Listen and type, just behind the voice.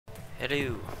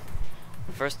Hello!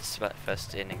 First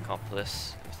Splatfest in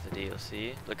Incopolis with the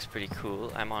DLC. Looks pretty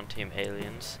cool. I'm on Team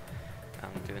Aliens. I'm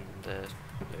doing the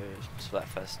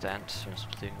Splatfest dance from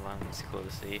Splatoon 1. It's cool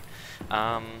to see.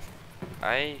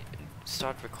 I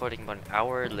started recording about an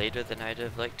hour later than I'd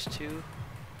have liked to.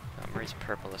 Marie's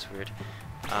purple, that's weird.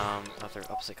 Oh, they're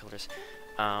opposite colors.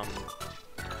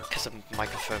 Because of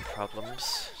microphone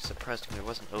problems. Surprisingly, there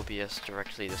wasn't OBS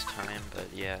directly this time, but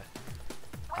yeah.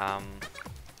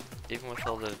 Even with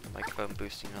all the microphone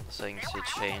boosting and all the settings to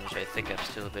change, I think I'm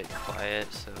still a bit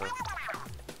quiet, so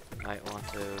might want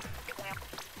to.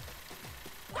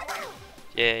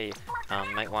 Yay!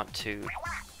 Might want to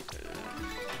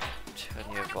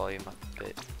turn your volume up a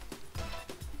bit.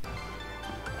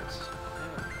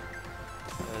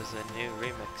 There's a new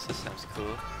remix. This sounds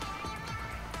cool.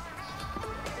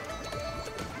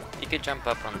 You could jump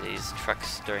up on these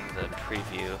trucks during the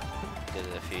preview. Did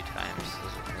it a few times.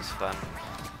 It was fun.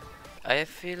 I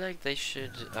feel like they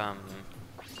should, I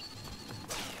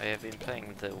have been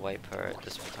playing the wiper,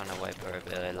 this Splatoon wiper a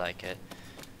bit, I like it.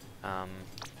 I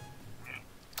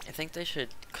think they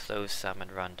should close Salmon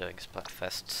Run during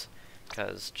Splatfests,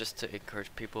 because just to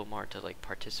encourage people more to like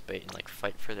participate and like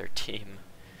fight for their team.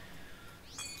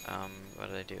 What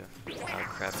did I do? Oh,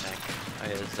 crab neck. Oh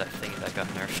yeah, it's that thing that got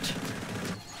nerfed.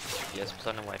 Yes,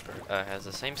 Splatoon wiper has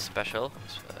the same special,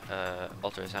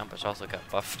 Alter Sound, but also got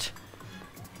buffed.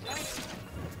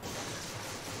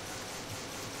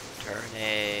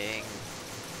 Turning.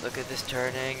 Look at this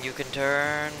turning. You can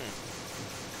turn. It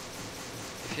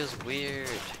feels weird.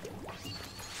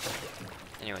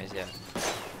 Anyways, yeah.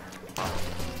 I don't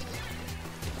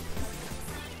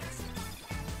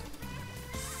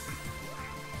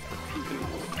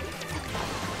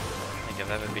think I've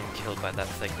ever been killed by that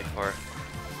thing before.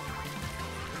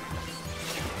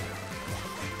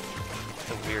 It's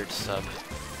a weird sub.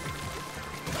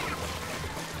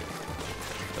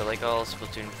 But like all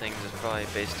Splatoon things, is probably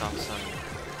based on some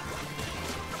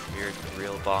weird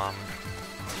real bomb.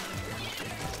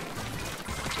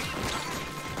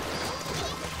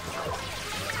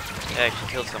 Yeah, I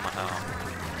actually killed someone. Oh.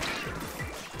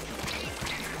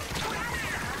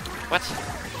 What?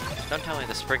 Don't tell me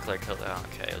the sprinkler killed. Oh,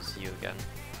 okay, it was you again.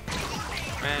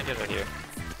 Man, get out of here.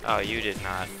 Oh, you did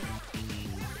not.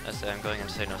 I said I'm going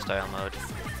into no style mode.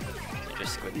 You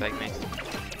just squid bag me. I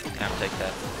don't take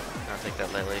that. I don't take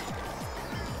that lightly.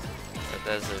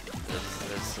 That's the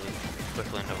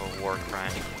equivalent of a war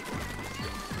crime.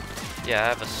 Yeah, I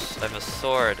have a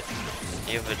sword.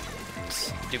 You have a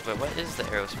stupid. What is the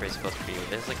aerospace supposed to be?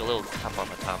 There's like a little cup on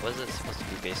the top. What is it supposed to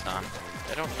be based on?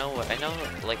 I don't know. I know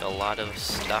like a lot of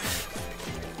stuff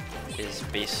is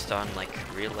based on like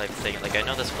real life thing. Like I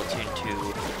know the Splatoon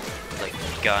 2 like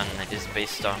gun is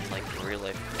based on like real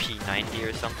life P90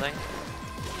 or something.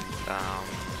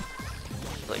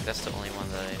 Like that's the only one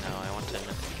that I know. I want to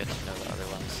get to know the other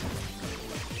ones.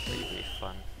 It'd be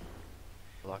fun.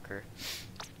 Blocker.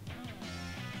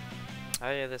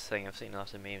 Oh yeah, this thing. I've seen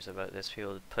lots of memes about this.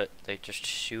 People put like just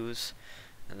shoes,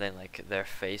 and then like their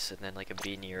face, and then like a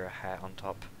beanie or a hat on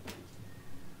top.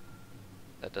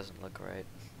 That doesn't look right.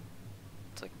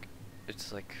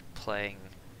 It's like playing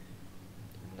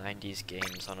 90s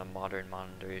games on a modern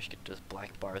monitor. You should get just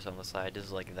black bars on the side.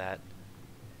 Just like that.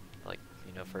 Like,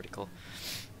 you know, vertical.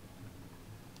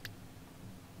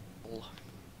 Oh.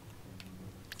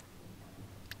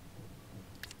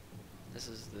 This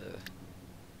is the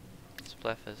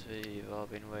Splatfest video you've all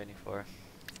been waiting for.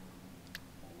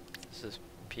 This is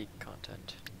peak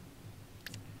content.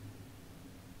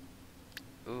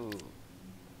 Ooh.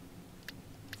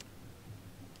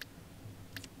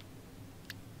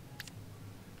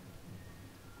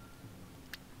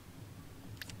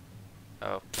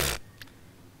 Oh, pfft.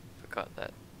 Forgot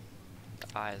that the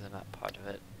eyes are not part of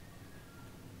it.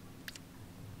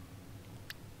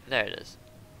 There it is.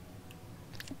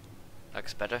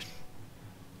 Looks better.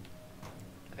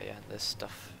 Oh yeah, this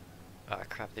stuff. Ah,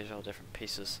 crap, these are all different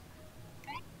pieces.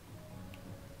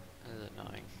 This is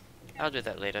annoying. I'll do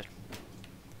that later.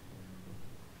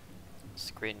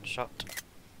 Screenshot.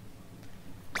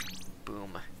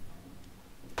 Boom.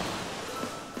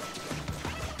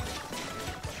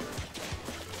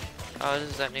 Oh,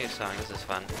 this is that new song. This is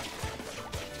fun.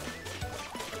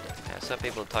 Yeah, I saw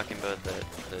people talking about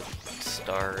the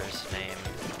star's name,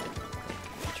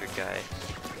 featured guy,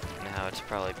 and how it's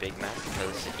probably Big Mac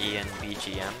because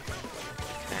ENBGM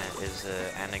is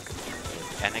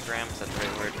anagram. Is that the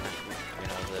right word? You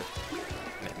know,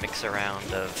 the mix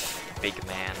around of Big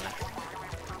Man,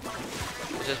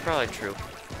 which is probably true.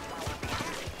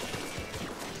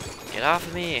 Get off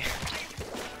of me!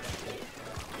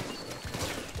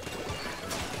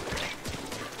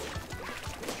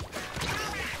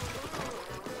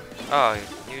 Oh,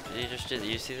 you just did.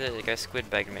 You see that? The guy squid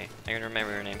bagged me. I'm gonna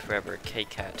remember your name forever.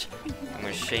 K-Cat. I'm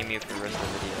gonna shame you for the rest of the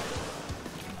video.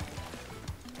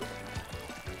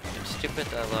 It's stupid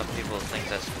that a lot of people think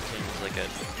that Splatoon is like a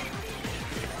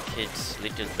kid's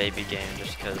little baby game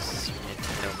just because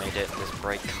Nintendo made it in these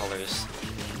bright colors.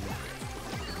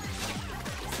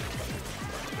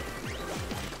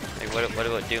 Like, what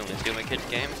about Doom? Is Doom a kid's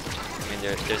game? I mean,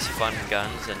 there's fun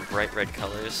guns and bright red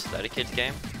colors. Is that a kid's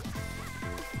game?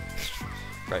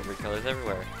 Bright red colors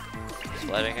everywhere.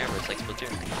 Splatting everywhere, it's like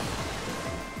Splatoon.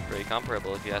 Pretty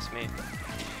comparable if you ask me.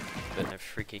 But a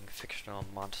freaking fictional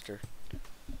monster.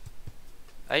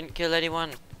 I didn't kill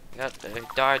anyone! I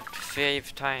died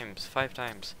 5 times.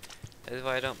 That is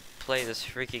why I don't play this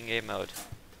freaking game mode.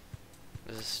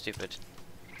 This is stupid.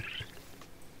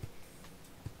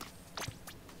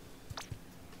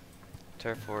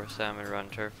 Turf War Salmon Run,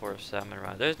 Turf War Salmon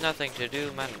Run. There's nothing to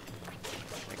do, man.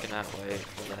 I cannot wait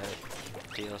for that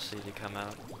DLC to come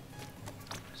out.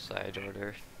 Side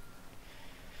order.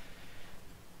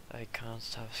 Icons,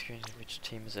 top screen, which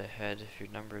team is ahead. If your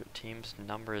team's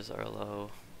numbers are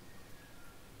low.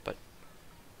 But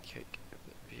if your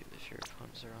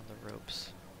opponents are on the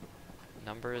ropes.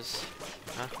 Numbers?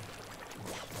 Huh?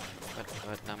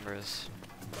 What numbers?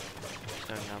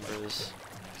 There's no numbers.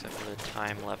 Except for the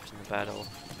time left in the battle.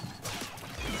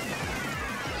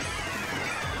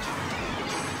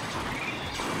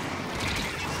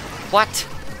 What?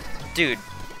 Dude.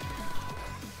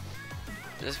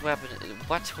 This weapon,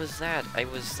 what was that? I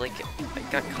was like, I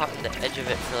got caught in the edge of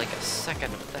it for like a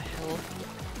second. What the hell?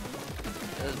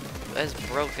 That is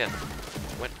broken.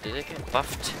 What, did it get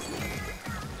buffed?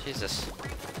 Jesus.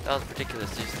 That was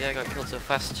ridiculous. Did you see I got killed so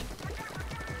fast?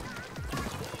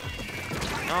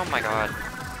 Oh my god.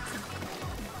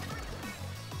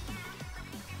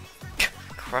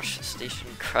 Crush station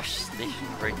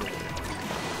regular.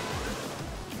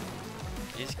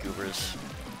 These goobers.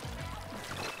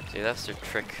 See, that's their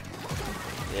trick.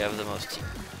 They have the most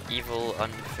evil,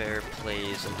 unfair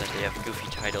plays, and then they have goofy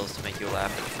titles to make you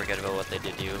laugh and forget about what they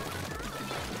did to you.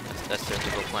 That's their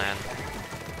little plan.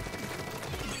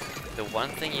 The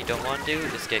one thing you don't want to do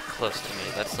is get close to me.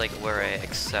 That's like where I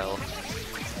excel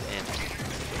in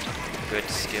good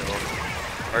skill.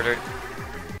 Murdered.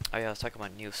 Oh yeah, I was talking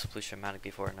about new Splatoon Manic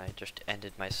before and I just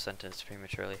ended my sentence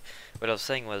prematurely. What I was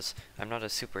saying was, I'm not a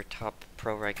super top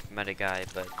pro rank meta guy,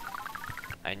 but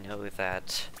I know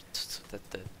that that's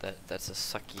a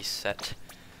sucky set.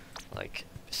 Like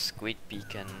Squid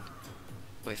Beacon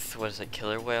with, what is it,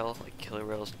 Killer Whale? Like Killer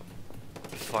Whale's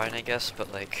fine I guess,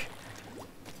 but like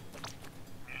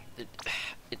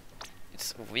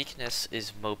its weakness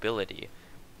is mobility,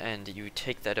 and you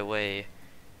take that away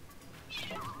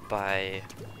by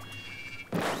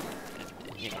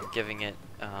giving it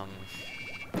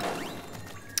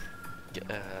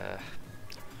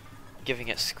giving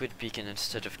it Squid Beacon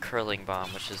instead of Curling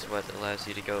Bomb, which is what allows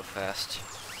you to go fast.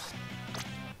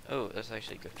 Oh, that's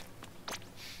actually good.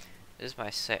 This is my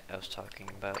set I was talking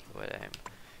about. What I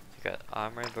got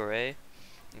Armor Beret.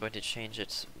 I'm going to change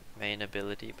its main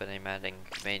ability, but I'm adding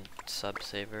main sub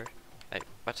saver.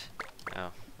 What?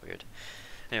 Oh, weird.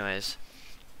 Anyways,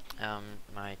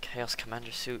 my Chaos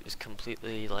Commander suit is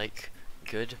completely like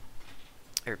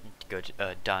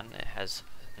done. It has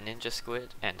Ninja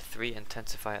Squid and 3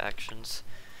 intensify actions,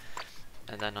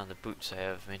 and then on the boots I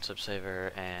have main sub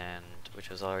saver, and which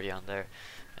was already on there,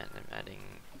 and I'm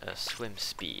adding swim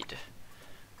speed.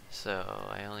 So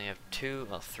I only have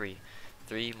 3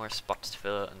 more spots to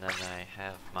fill out, and then I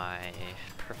have my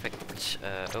perfect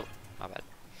oh my bad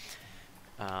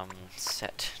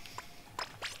set.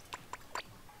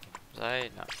 Was I?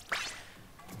 No.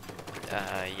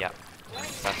 Yeah.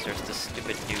 Plus there's this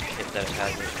stupid new kit that it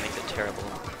has which makes it terrible.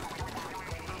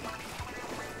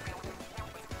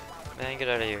 Man, get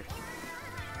out of here.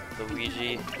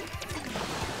 Luigi.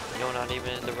 You're not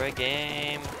even in the right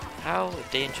game. How?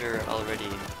 Danger already.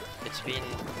 It's been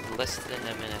less than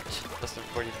a minute. Less than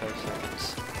 45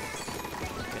 seconds. I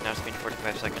mean, now it's been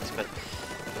 45 seconds, but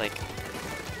like,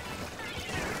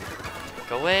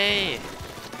 go away!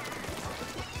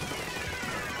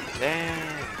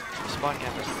 Bang! Spawn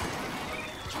camper.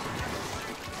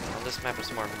 Well, this map is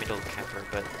more middle camper,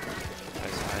 but I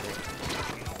was hiding.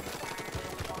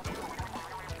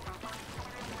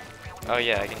 Oh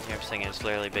yeah, I can hear him singing. It's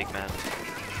literally Big Man. I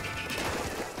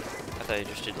thought you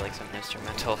just did like some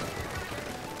instrumental.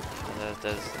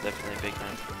 That's definitely Big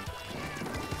Man.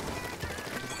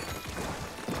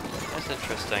 That's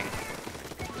interesting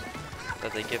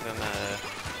that they give him a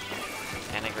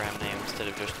anagram name instead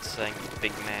of just saying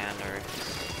Big Man or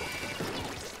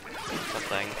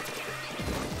something.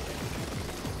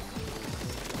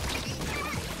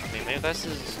 Maybe that's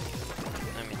his.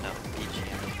 I mean, no, PG. I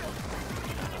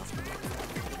don't know.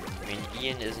 I mean,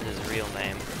 Ian isn't his real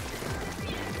name.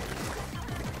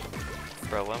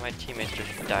 Bro, one of my teammates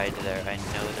just died there. I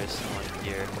know there's someone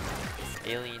here.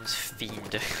 Aliens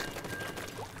fiend. It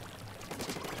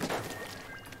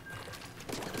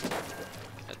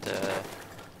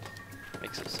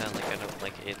makes it sound like I don't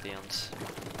like aliens.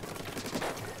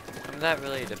 I mean, that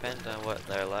really depends on what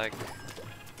they're like.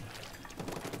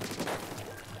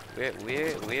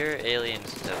 We're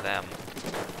aliens to them,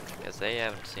 because they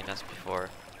haven't seen us before.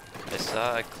 I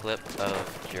saw a clip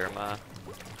of Jerma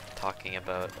talking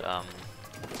about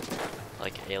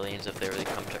like aliens if they really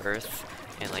come to Earth,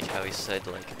 and like how he said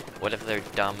like, what if they're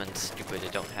dumb and stupid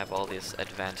and don't have all this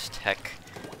advanced tech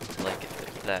like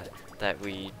that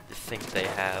we think they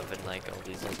have, and like all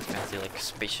these like fancy like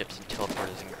spaceships and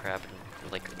teleporters and crap,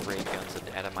 and like ray guns and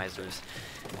atomizers,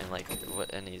 and like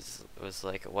what, and he's was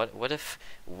like, what if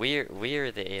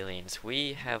we're the aliens,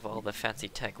 we have all the fancy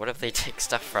tech, what if they take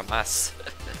stuff from us?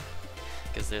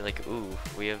 Because they're like, ooh,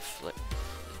 we have like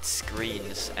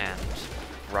screens and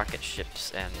rocket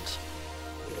ships and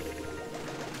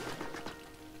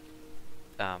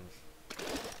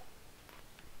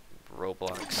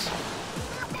Roblox.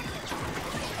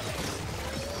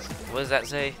 What does that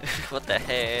say? What the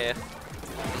heck?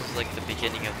 This is like the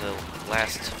beginning of the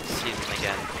last season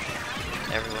again.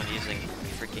 Everyone using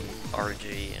freaking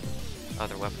RG and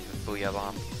other weapons with Booyah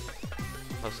Bomb.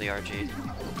 Mostly RG.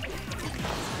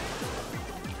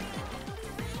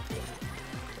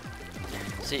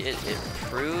 See, it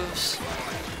proves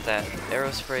that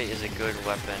Aerospray is a good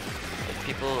weapon. If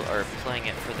people are playing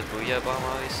it for the Booyah Bomb,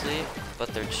 obviously,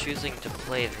 but they're choosing to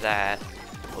play that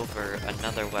over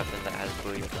another weapon that has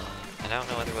Booyah Bomb. And I don't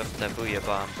know other weapons that Booyah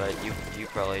Bomb, but you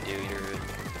probably do. You're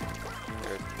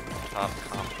top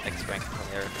comp X-rank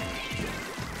player.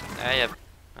 Yep.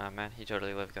 Oh man, he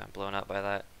totally would have gotten blown up by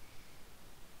that.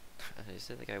 Did you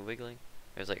see the guy wiggling?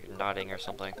 He was like nodding or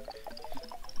something.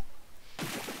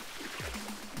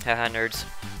 Haha, nerds.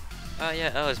 Oh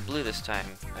yeah, oh, it's blue this time.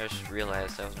 I just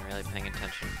realized I wasn't really paying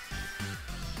attention.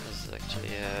 This is actually,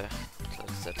 so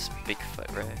that's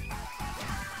Bigfoot, right?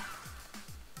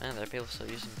 Man, there are people still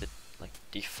using the, like,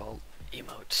 default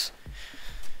emotes.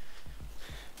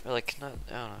 Or, like, not,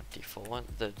 I don't know, default one,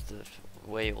 the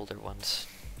way older ones.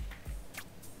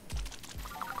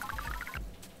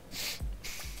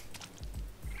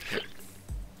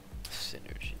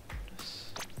 Synergy.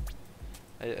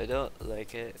 I don't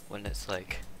like it when it's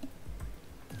like...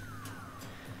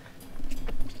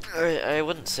 I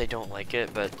wouldn't say don't like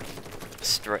it, but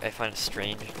I find it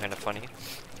strange and kind of funny.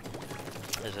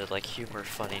 Is it like humor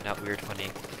funny, not weird funny?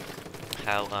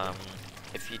 How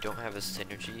if you don't have a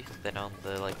synergy, then on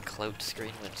the like clout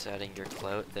screen when it's adding your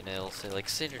clout, then it'll say like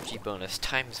synergy bonus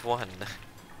 ×1.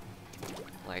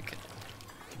 Like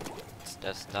it's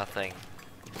just nothing.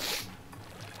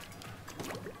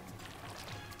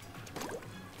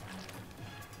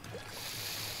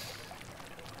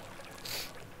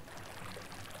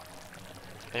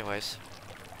 Anyways,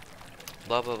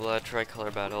 blah blah blah,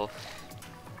 tricolor battle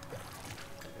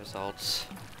results,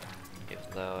 even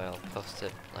though I'll post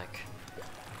it like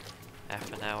half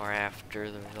an hour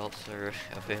after the results are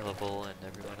available and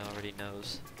everyone already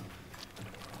knows.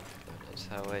 But that's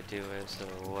how I do it, so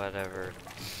whatever.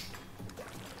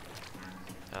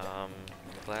 I'm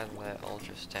glad that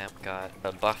Ultra Stamp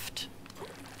got buffed.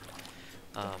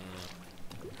 Not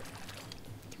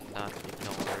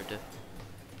ignored.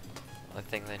 The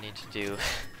thing they need to do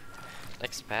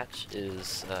next patch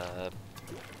is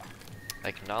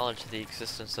acknowledge the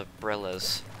existence of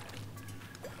Brellas.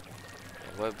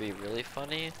 What would be really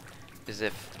funny is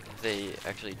if they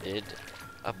actually did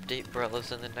update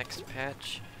Brellas in the next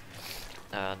patch.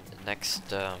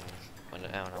 Next, I don't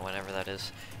know, whenever that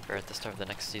is, or at the start of the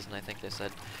next season, I think they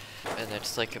said. And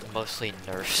it's like mostly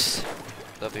nerfs.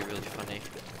 That'd be really funny.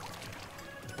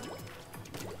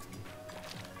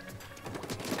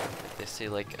 They see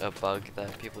like a bug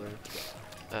that people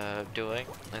are doing,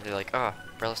 and they're like, "Ah, oh,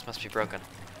 Brellas must be broken.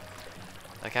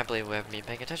 I can't believe we haven't been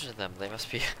paying attention to them. They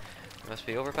must be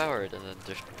overpowered." And then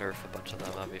just nerf a bunch of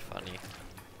them. That'd be funny.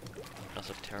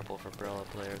 Also terrible for Brella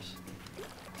players.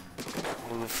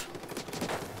 Move.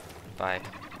 Bye.